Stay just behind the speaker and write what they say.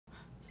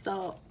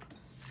So,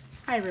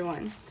 hi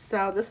everyone.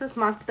 So this is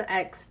Monsta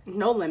X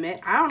No Limit.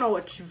 I don't know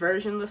which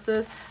version this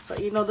is, but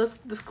you know this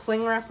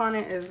cling wrap on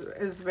it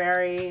is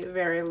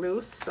very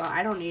loose, so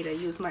I don't need to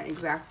use my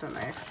X-Acto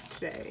knife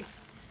today,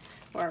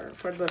 or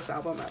for this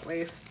album at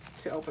least,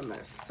 to open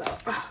this. So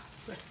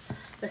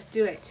let's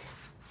do it.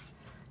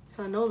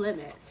 So No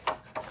Limit.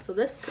 So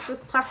this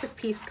plastic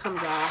piece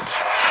comes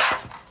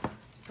off.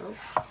 Oh.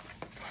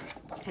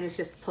 And it's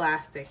just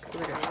plastic,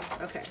 literally.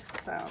 Okay,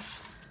 so,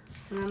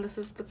 and then this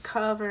is the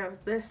cover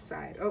of this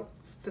side. Oh,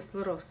 this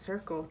little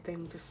circle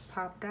thing just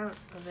popped out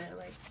of it,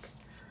 like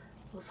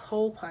it was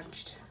hole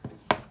punched.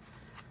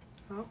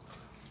 Oh,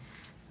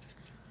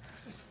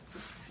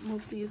 let's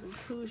move these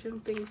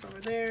inclusion things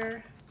over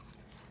there.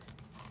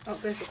 Oh,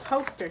 there's a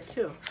poster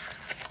too.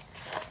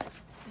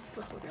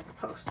 Let's look at the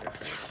poster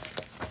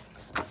first.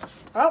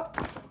 Oh,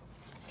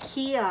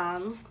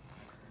 Keon.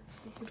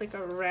 He's like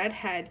a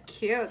redhead,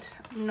 cute.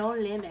 No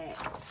Limit.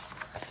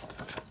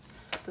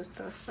 This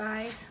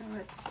aside.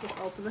 Let's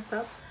open this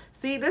up.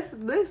 See, this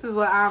is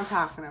what I'm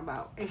talking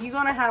about. If you're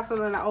gonna have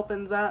something that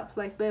opens up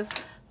like this,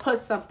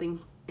 put something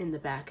in the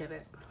back of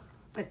it.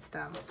 It's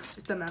them.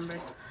 It's the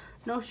members.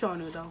 No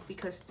Shonu though,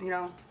 because you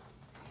know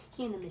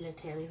he's in the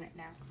military right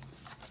now.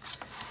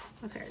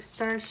 Okay,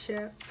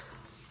 Starship.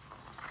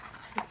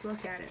 Let's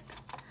look at it.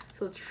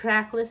 So the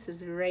track list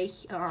is right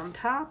on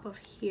top of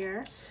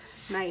here.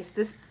 Nice.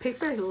 This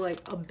paper is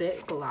like a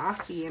bit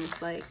glossy, and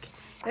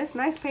it's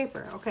nice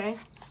paper. Okay.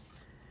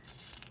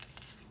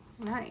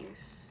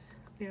 Nice.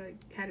 We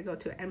had to go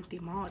to an empty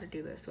mall to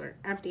do this, or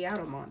empty out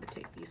a mall to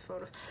take these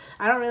photos.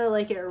 I don't really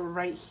like it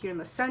right here in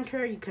the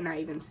center. You cannot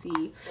even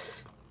see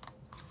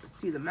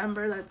the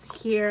member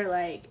that's here.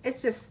 Like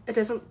it's just, it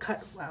doesn't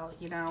cut well,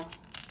 you know.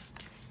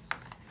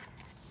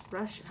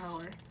 Rush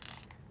Hour.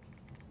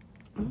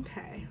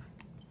 Okay.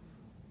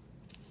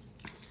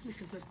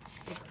 This is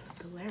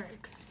the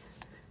lyrics.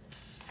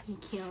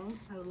 Kyung,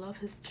 I love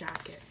his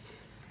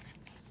jacket.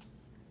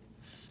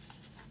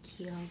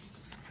 Kyung.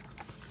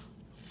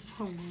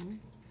 Hong.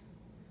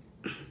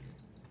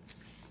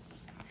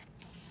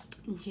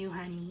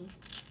 Juhani.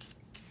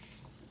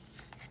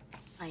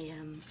 I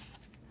am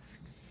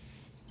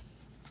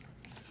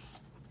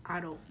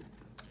Auto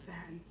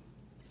Van.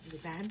 The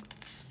band.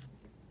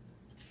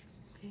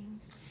 Okay,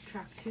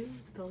 track 2,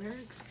 the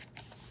lyrics.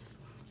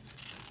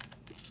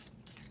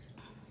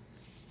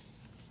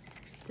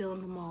 Still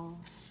in the mall.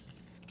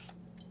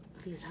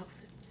 These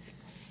outfits.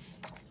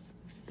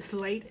 This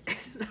light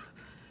is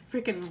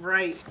freaking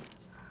bright.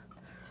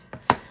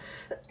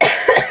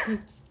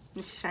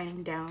 It's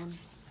shining down.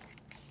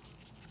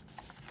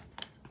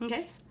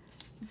 Okay,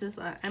 this is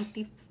an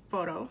empty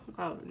photo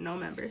of no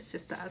members,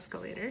 just the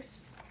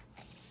escalators.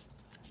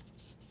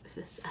 This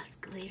is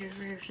escalator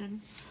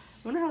version.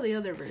 I wonder how the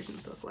other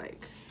versions look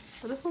like.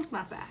 So this one's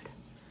not bad.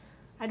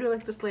 I do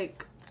like this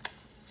like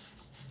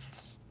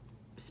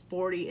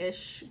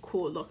sporty-ish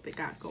cool look they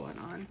got going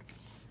on.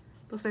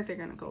 Looks like they're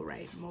gonna go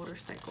ride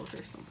motorcycles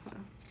or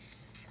something.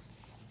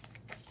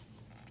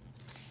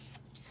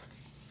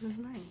 This is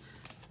nice.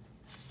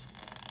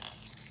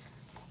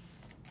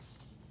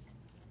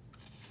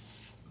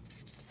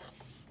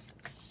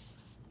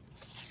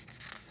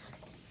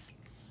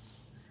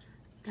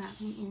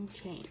 Got me in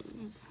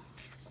chains.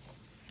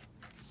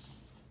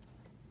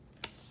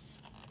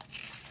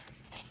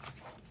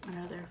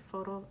 Another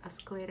photo of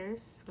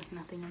escalators with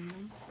nothing in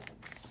them.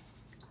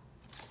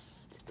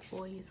 It's the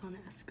boys on the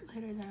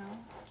escalator now.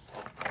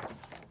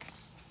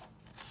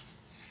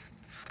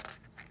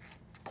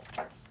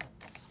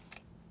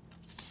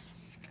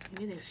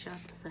 Maybe they shot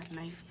this at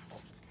night.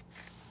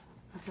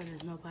 That's why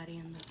there's nobody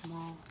in the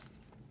mall.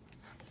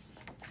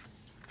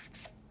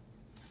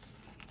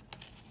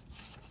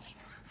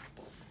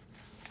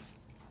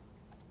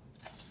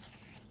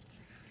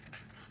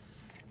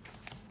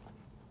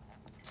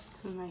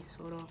 It's a nice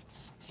photo.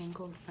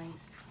 Angle's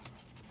nice.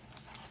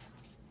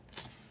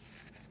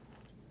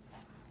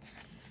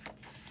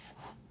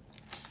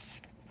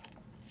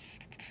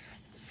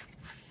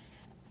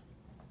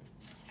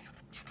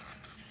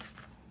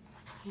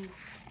 Yeah.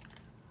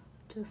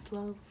 Just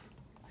love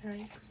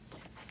lyrics.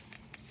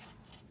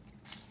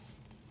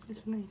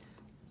 It's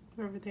nice.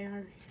 Wherever they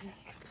are here.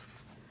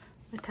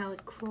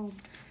 Metallic chrome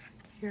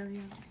area.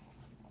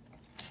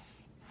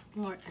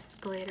 More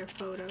escalator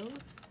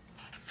photos.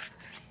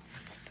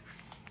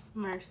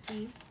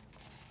 Mercy.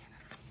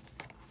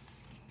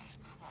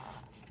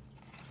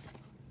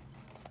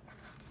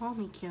 All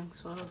Mi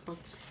Kyung's photos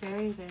look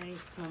very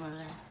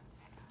similar.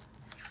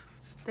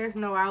 There's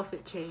no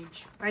outfit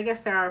change. I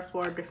guess there are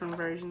 4 different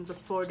versions of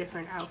 4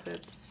 different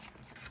outfits.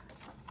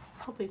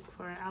 Hoping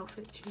for an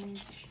outfit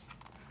change.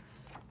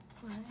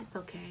 But it's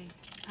okay.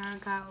 I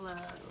got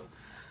love.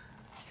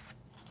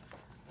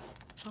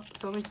 Oh,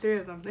 it's only 3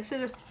 of them. They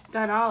should have just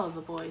done all of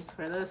the boys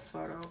for this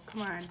photo.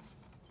 Come on.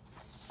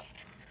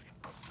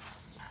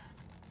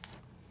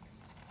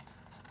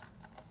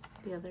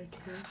 The other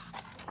 2.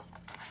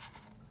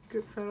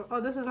 Group photo. Oh,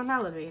 this is an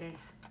elevator.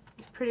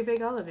 It's a pretty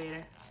big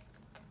elevator.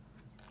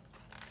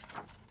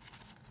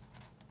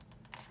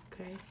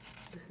 Okay,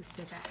 this is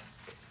the back.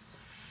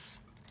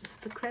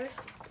 the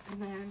credits,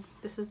 and then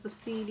this is the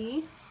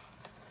CD.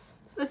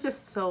 So it's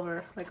just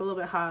silver, like a little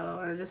bit hollow,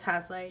 and it just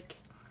has like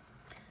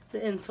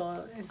the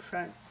info in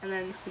front. And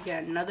then we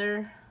get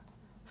another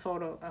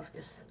photo of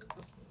just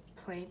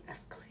a plain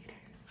escalator.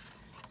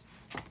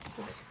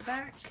 Go to the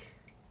back.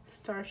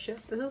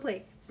 Starship. This is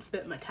like a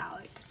bit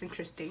metallic.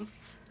 Interesting.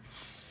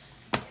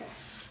 Okay.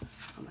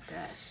 Oh my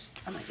gosh.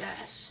 Oh my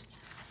gosh.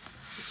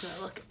 Just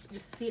gonna look.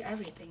 Just see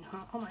everything, huh?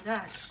 Oh my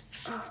gosh.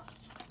 Oh.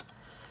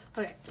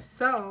 Okay,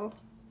 so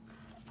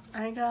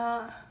I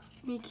got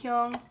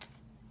Mikyung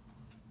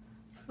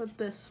for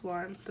this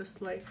one.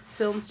 This like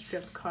film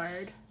strip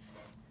card.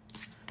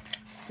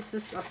 This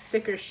is a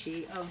sticker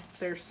sheet of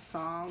their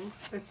song.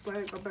 It's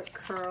like a bit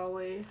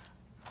curly.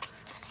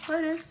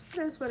 But it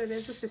is what it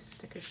is. It's just a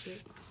sticker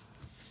sheet.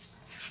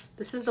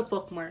 This is the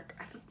bookmark.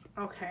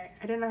 Okay,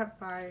 I did not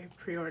buy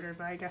pre-order,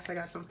 but I guess I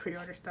got some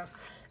pre-order stuff.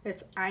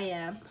 It's I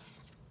Am.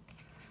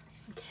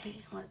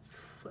 Okay, let's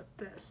flip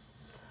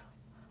this.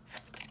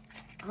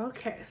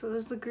 Okay, so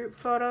this is the group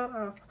photo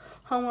of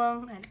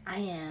Hongwon and I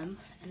Am.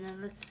 And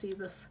then let's see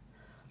this,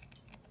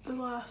 the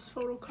last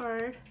photo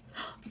card.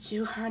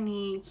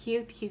 Juhani,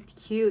 cute, cute,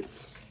 cute.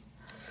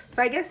 So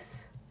I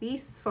guess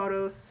these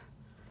photos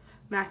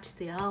match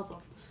the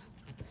albums.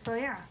 So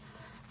yeah,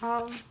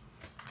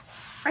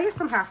 I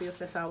guess I'm happy with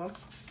this album.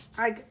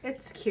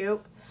 It's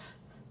cute.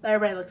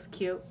 Everybody looks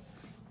cute.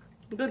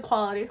 Good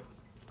quality.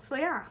 So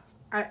yeah,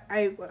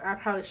 I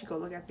probably should go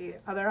look at the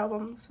other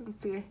albums and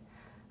see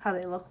how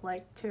they look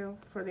like too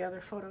for the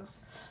other photos.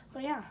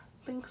 But yeah,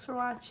 thanks for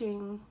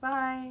watching.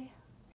 Bye.